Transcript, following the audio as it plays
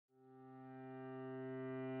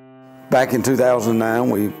Back in 2009,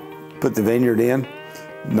 we put the vineyard in,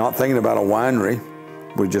 not thinking about a winery.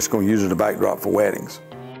 We're just going to use it as a backdrop for weddings.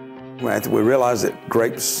 We realized that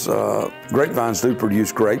grapevines do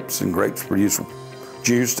produce grapes, and grapes produce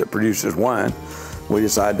juice that produces wine. We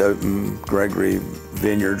decided to open Gregory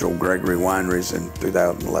Vineyards or Gregory Wineries in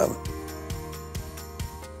 2011.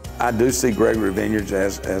 I do see Gregory Vineyards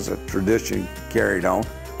as a tradition carried on.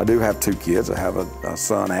 I do have 2 kids. I have a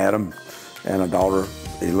son, Adam, and a daughter,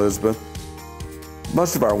 Elizabeth.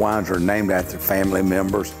 Most of our wines are named after family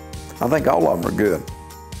members. I think all of them are good.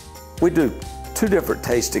 We do 2 different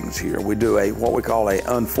tastings here. We do what we call a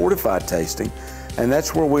unfortified tasting, and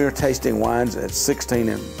that's where we are tasting wines at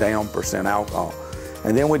 16% and down alcohol.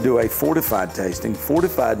 And then we do a fortified tasting.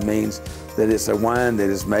 Fortified means that it's a wine that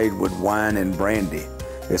is made with wine and brandy.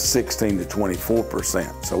 It's 16 to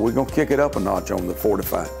 24%. So we're gonna kick it up a notch on the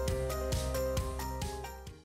fortified.